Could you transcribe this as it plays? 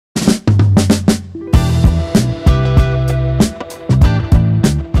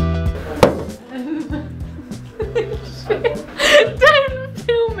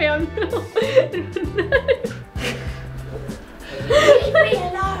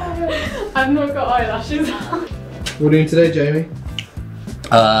I've not got eyelashes. What are we doing today, Jamie?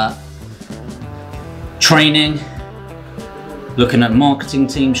 Training, looking at marketing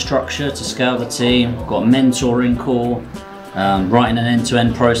team structure to scale the team, got a mentoring call, writing an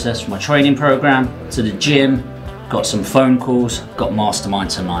end-to-end process for my training program, to the gym, got some phone calls, got mastermind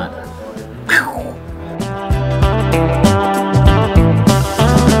tonight.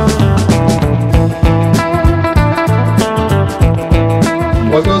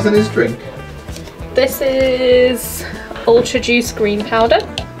 What goes in his drink? This is ultra juice green powder.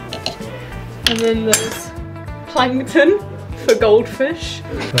 And then there's plankton for goldfish.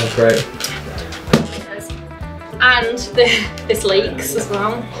 That's great. And this leaks as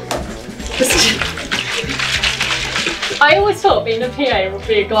well. I always thought being a PA would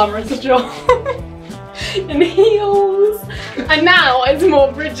be a glamorous job. In heels. And now it's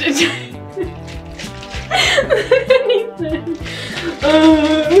more Bridget than anything.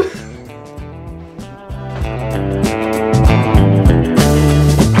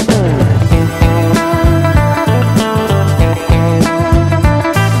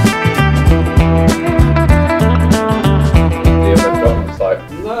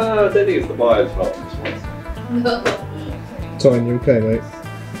 No, I don't think it's the buyer's fault. Tom, you okay, mate?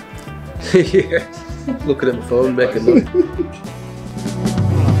 Yeah. Looking at my phone, making noise.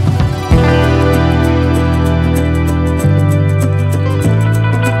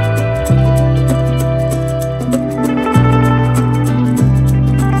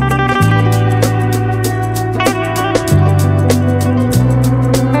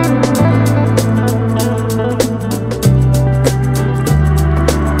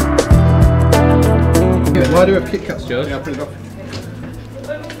 Why do we have Kit Kats, Joe? Yeah, I'll print it off.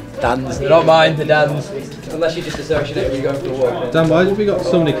 Dan's, they're not mine, they're Dan's. Unless you just associate it when you're going for work. Dan, why have we got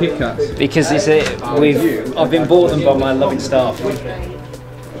so many Kit Kats? Because it's I've been bought them by my loving staff. Struggling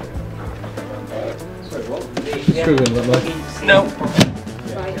that much? No.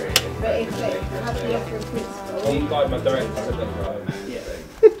 You guys, my director said that.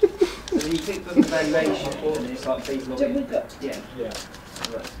 You think that they make support it's like please log in? Yeah. Yeah.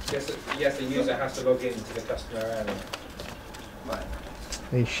 Yes, the user has to log in to the customer area. Right.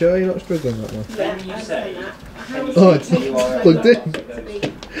 Are you sure you're not struggling that much? Yeah. When you say, Oh, it's plugged in.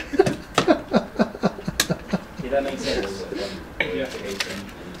 Yeah, that makes sense.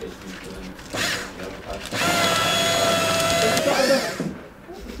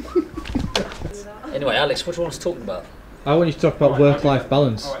 Anyway, Alex, what do you want us talking about? I want you to talk about work-life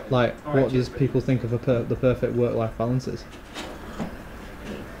balance. Like, what does people think of the perfect work-life balance is?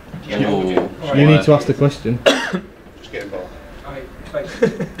 You need to ask the question. Just getting by.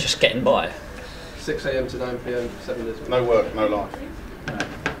 Just getting by. 6 AM to 9 PM, 7 days. No work, no life.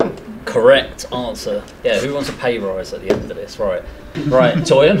 Correct answer. Yeah, who wants a pay rise at the end of this? Right. Right,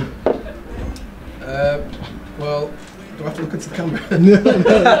 Toyin? Well, do I have to look into the camera?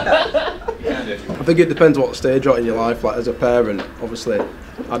 I think it depends what stage you're at in your life. Like as a parent, obviously,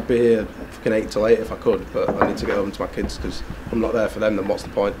 I'd be here fucking 8 till 8 if I could, but I need to get home to my kids because I'm not there for them. Then what's the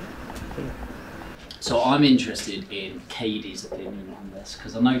point? So I'm interested in Katie's opinion on this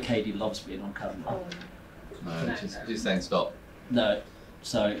because I know Katie loves being on camera. No, she's saying stop. No.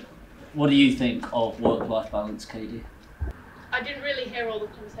 So, what do you think of work-life balance, Katie? I didn't really hear all the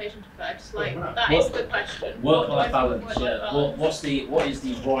conversation first. Like that is the question. Work-life balance. Yeah. What is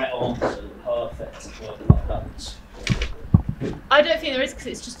the right answer? The perfect work-life balance. I don't think there is because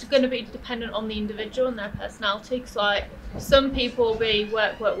it's just going to be dependent on the individual and their personality. Because like some people will be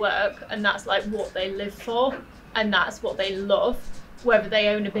work, and that's like what they live for, and that's what they love. Whether they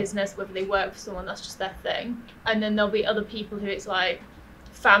own a business, whether they work for someone, that's just their thing. And then there'll be other people who it's like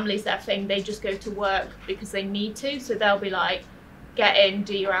family's their thing. They just go to work because they need to. So they'll be like, get in,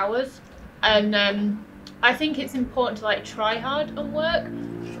 do your hours. And I think it's important to like try hard on work,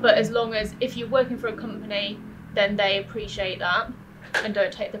 but as long as if you're working for a company, then they appreciate that and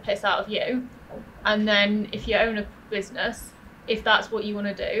don't take the piss out of you. And then if you own a business, if that's what you want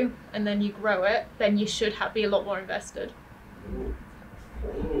to do and then you grow it, then you should be a lot more invested.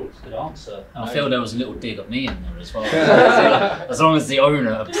 That's a good answer. And I feel there was a little dig at me in there as well. As long as the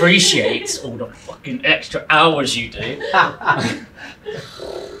owner appreciates all the fucking extra hours you do.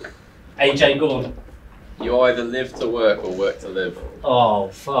 AJ, go on. You either live to work or work to live. Oh,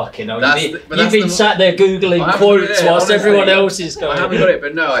 fucking hell. You've that's been sat there Googling quotes whilst everyone else is going. I haven't got it,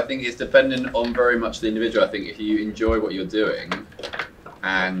 but no, I think it's dependent on very much the individual. I think if you enjoy what you're doing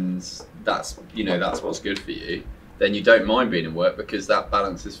and that's what's good for you, then you don't mind being in work because that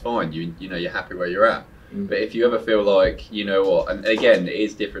balance is fine. You know, you're happy where you're at. But if you ever feel like, you know what, and again, it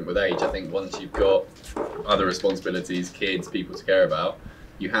is different with age. I think once you've got other responsibilities, kids, people to care about,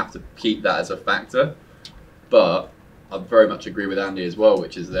 you have to keep that as a factor. But I very much agree with Andy as well,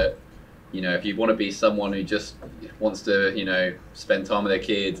 which is that, you know, if you want to be someone who just wants to, you know, spend time with their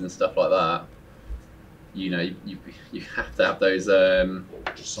kids and stuff like that, you know, you have to have those,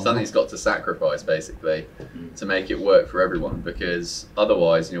 something's got to sacrifice basically to make it work for everyone, because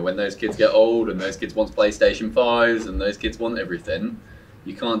otherwise, you know, when those kids get old and those kids want PlayStation 5s and those kids want everything,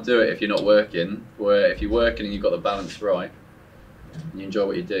 you can't do it if you're not working. Where if you're working and you've got the balance right, and you enjoy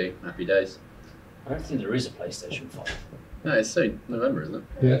what you do, happy days. I don't think there is a PlayStation 5. No, it's soon, November, isn't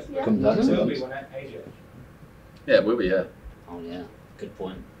it? Yeah. Comes out It to will be us. when age. Yeah, it will be, yeah. Oh yeah, good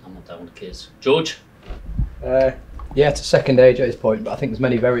point. I'm not down with the kids. George? Yeah, to second age at this point, but I think there's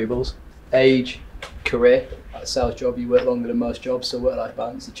many variables. Age, career, like a sales job, you work longer than most jobs, so work-life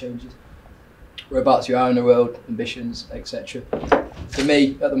balance, it changes. Whereabouts you are in the world, ambitions, etc. For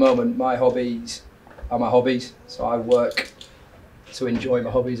me, at the moment, my hobbies are my hobbies, so I work to enjoy my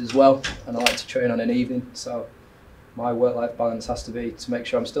hobbies as well, and I like to train on an evening, so my work-life balance has to be to make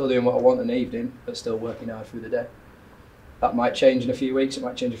sure I'm still doing what I want in the evening, but still working hard through the day. That might change in a few weeks, it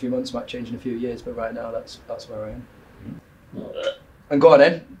might change in a few months, it might change in a few years, but right now that's where I am. And go on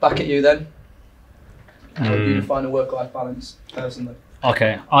then, back at you then. How do you find a work-life balance personally?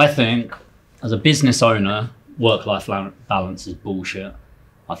 Okay, I think as a business owner, work-life balance is bullshit.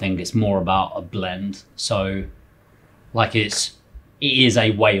 I think it's more about a blend. So, like it is a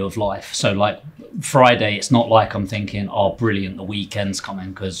way of life. So like Friday, it's not like I'm thinking, oh, brilliant, the weekend's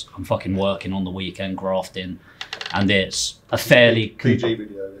coming, because I'm fucking working on the weekend, grafting, and it's a fairly PG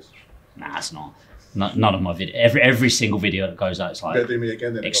video. This. Nah, it's not. None of my video. Every single video that goes out, it's like Do me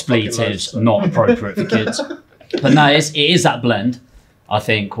again, then. expletives, not appropriate for kids. But no, it is that blend, I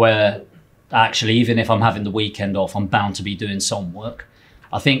think, where actually even if I'm having the weekend off, I'm bound to be doing some work.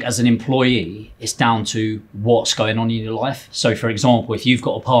 I think as an employee, it's down to what's going on in your life. So for example, if you've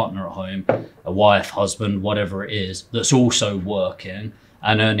got a partner at home, a wife, husband, whatever it is, that's also working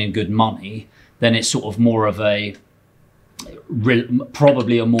and earning good money, then it's sort of more of a,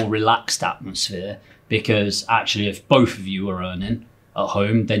 probably a more relaxed atmosphere, because actually if both of you are earning at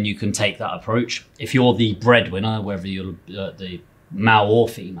home, then you can take that approach. If you're the breadwinner, whether you're the male or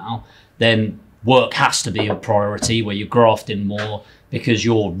female, then work has to be a priority, where you're grafting more, because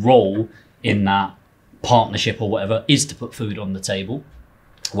your role in that partnership or whatever is to put food on the table,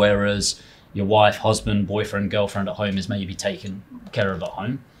 whereas your wife, husband, boyfriend, girlfriend at home is maybe taking care of at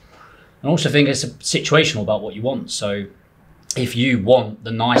home. I also think it's situational about what you want. So if you want the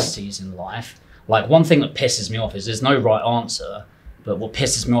niceties in life, like one thing that pisses me off is there's no right answer, but what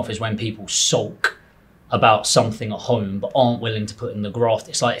pisses me off is when people sulk about something at home but aren't willing to put in the graft.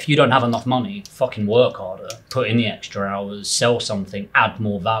 It's like, if you don't have enough money, fucking work harder, put in the extra hours, sell something, add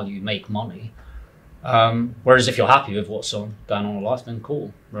more value, make money. Whereas if you're happy with what's going on in life, then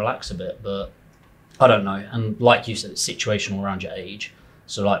cool, relax a bit. But I don't know. And like you said, it's situational around your age.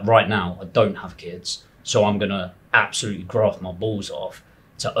 So like right now, I don't have kids, so I'm gonna absolutely graft my balls off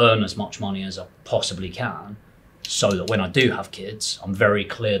to earn as much money as I possibly can, so that when I do have kids, I'm very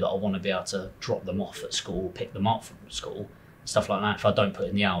clear that I want to be able to drop them off at school, pick them up from school, stuff like that. If I don't put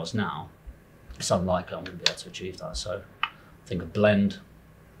in the hours now, it's unlikely I'm going to be able to achieve that. So I think a blend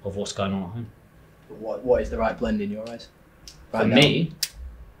of what's going on at home. What is the right blend in your eyes? For me,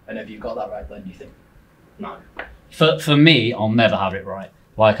 and have you got that right blend, do you think? no. For me, I'll never have it right.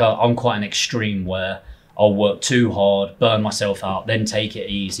 Like I'm quite an extreme where I'll work too hard, burn myself out, then take it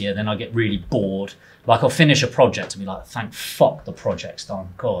easier, then I get really bored. Like I'll finish a project and be like, thank fuck the project's done.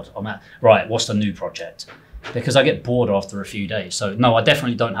 God, right, what's the new project? Because I get bored after a few days. So no, I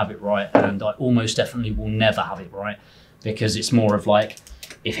definitely don't have it right, and I almost definitely will never have it right, because it's more of like,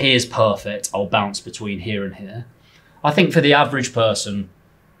 if here's perfect, I'll bounce between here and here. I think for the average person,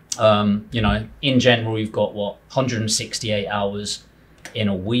 you know, in general, you've got 168 hours in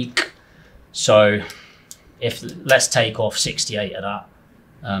a week. So let's take off 68 of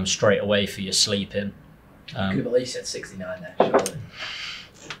that straight away for your sleeping. You could have at least said 69 there, surely.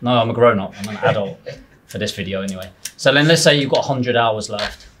 No, I'm a grown up, I'm an adult for this video anyway. So then let's say you've got 100 hours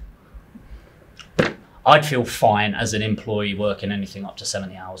left. I'd feel fine as an employee working anything up to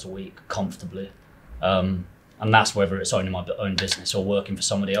 70 hours a week comfortably. And that's whether it's owning my own business or working for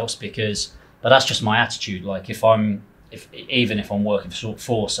somebody else, but that's just my attitude. Like even if I'm working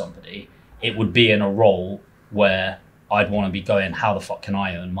for somebody, it would be in a role where I'd want to be going, how the fuck can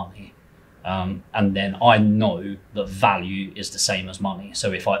I earn money? And then I know that value is the same as money.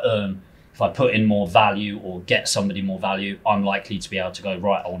 So if I put in more value or get somebody more value, I'm likely to be able to go,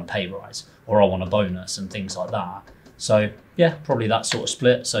 right, I want a pay rise or I want a bonus and things like that. So yeah, probably that sort of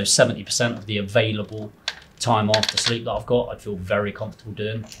split. So 70% of the available time after sleep that I've got, I'd feel very comfortable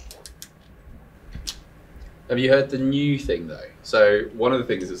doing. Have you heard the new thing though? So one of the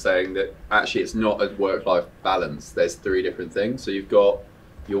things is saying that actually it's not a work-life balance. There's 3 different things. So you've got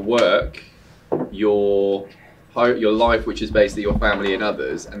your work, your life, which is basically your family and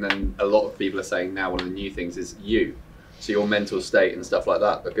others, and then a lot of people are saying now one of the new things is you. So your mental state and stuff like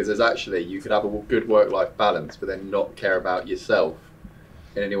that, because there's actually, you could have a good work-life balance, but then not care about yourself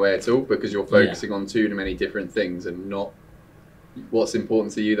in any way at all, because you're focusing on too many different things and not what's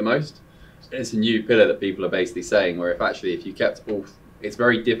important to you the most. It's a new pillar that people are basically saying, where if you kept all, it's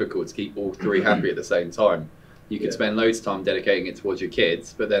very difficult to keep all 3 happy at the same time. You could spend loads of time dedicating it towards your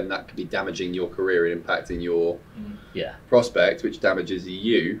kids, but then that could be damaging your career and impacting your prospect, which damages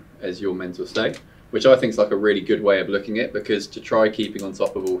you as your mental state, which I think is like a really good way of looking at it, because to try keeping on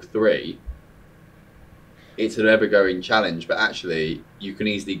top of all 3, it's an ever-going challenge, but actually you can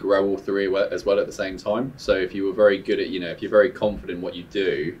easily grow all 3 as well at the same time. So if you were very good at, if you're very confident in what you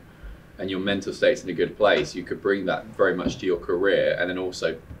do, and your mental state's in a good place, you could bring that very much to your career, and then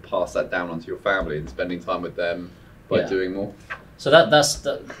also pass that down onto your family and spending time with them by doing more. So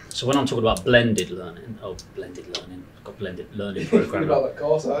so when I'm talking about blended learning, I've got blended learning program.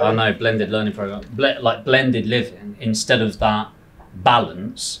 I know, blended learning program, like blended living, instead of that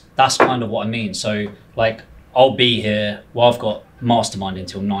balance, that's kind of what I mean. So like, I'll be here, I've got mastermind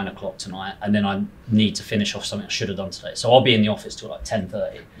until 9 o'clock tonight, and then I need to finish off something I should have done today. So I'll be in the office till like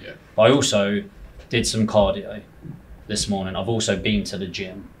 10:30. Yeah. But I also did some cardio this morning. I've also been to the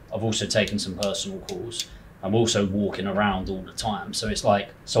gym. I've also taken some personal calls. I'm also walking around all the time. So it's like,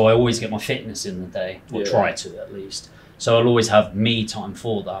 so I always get my fitness in the day, or try to at least. So I'll always have me time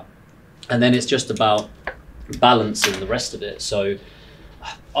for that. And then it's just about balancing the rest of it. So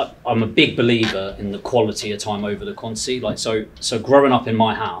I'm a big believer in the quality of time over the quantity. Like, so growing up in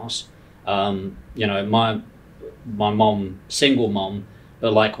my house, my mom, single mom,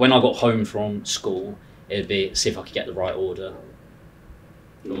 but like when I got home from school, it'd be see if I could get the right order.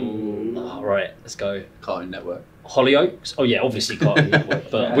 All right, let's go. Cartoon Network. Hollyoaks? Oh yeah, obviously Cartoon Network,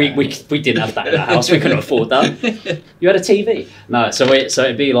 but we didn't have that in our house. We couldn't afford that. You had a TV? No, so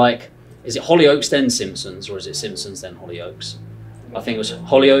it'd be like, is it Hollyoaks then Simpsons, or is it Simpsons then Hollyoaks? I think it was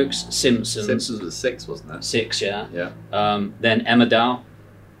Hollyoaks, Simpsons. Simpsons was 6, wasn't it? 6, yeah. Yeah. Then Emmerdale,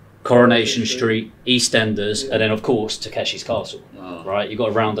 Coronation Street, EastEnders, and then of course Takeshi's Castle. Oh. Right, you got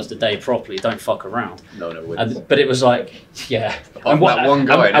to round up the day properly. Don't fuck around. No wins. But it was like, yeah. And that one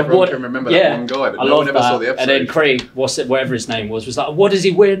guy, everyone can remember that one guy, but no one ever saw the episode. And then Craig, whatever his name was like, what does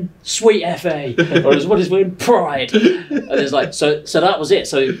he win? Sweet FA. Or what does he win? Pride. And it's like, so that was it.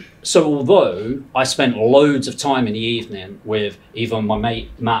 So although I spent loads of time in the evening with either my mate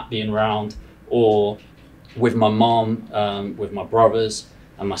Matt being around, or with my mom, with my brothers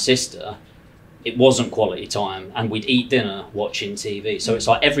and my sister, it wasn't quality time, and we'd eat dinner watching TV. So it's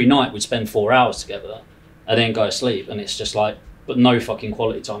like every night we'd spend 4 hours together and then go to sleep, and it's just like, but no fucking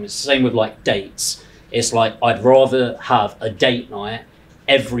quality time. It's the same with like dates. It's like, I'd rather have a date night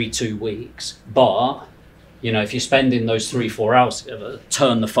every 2 weeks, but if you're spending those 3-4 hours together,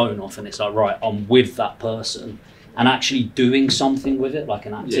 turn the phone off, and it's like, right, I'm with that person and actually doing something with it, like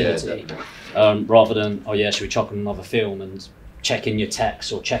an activity, rather than, oh yeah, should we chuck on another film and checking your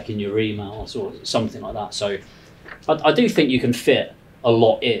texts or checking your emails or something like that. So I do think you can fit a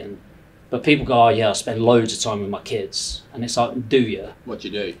lot in, but people go, oh yeah, I spend loads of time with my kids, and it's like, do you? What do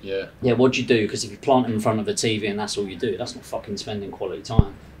you do? Yeah, what do you do? Because if you plant them in front of the TV and that's all you do, that's not fucking spending quality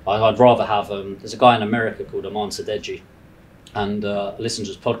time. I'd rather have, there's a guy in America called Aman Sadeji, and I listened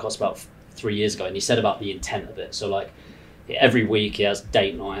to his podcast about 3 years ago, and he said about the intent of it. So like, every week he has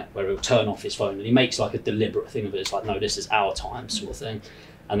date night where he'll turn off his phone, and he makes like a deliberate thing of it. It's like, no, this is our time, sort of thing.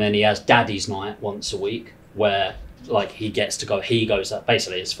 And then he has daddy's night once a week, where like he goes out,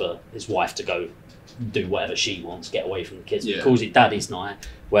 basically it's for his wife to go do whatever she wants, get away from the kids. He calls it daddy's night,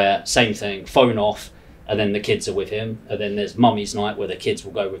 where same thing, phone off, and then the kids are with him. And then there's mummy's night, where the kids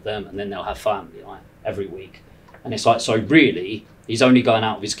will go with them, and then they'll have family night every week. And it's like, so really he's only going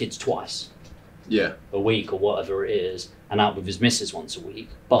out with his kids twice a week or whatever it is, and out with his missus once a week.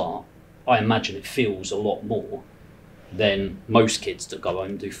 But I imagine it feels a lot more than most kids that go home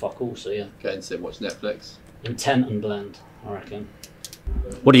and do fuck all. So yeah. Go and sit, watch Netflix. Intent and blend, I reckon.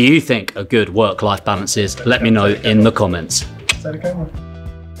 What do you think a good work-life balance is? Let me know in the comments. Set a camera.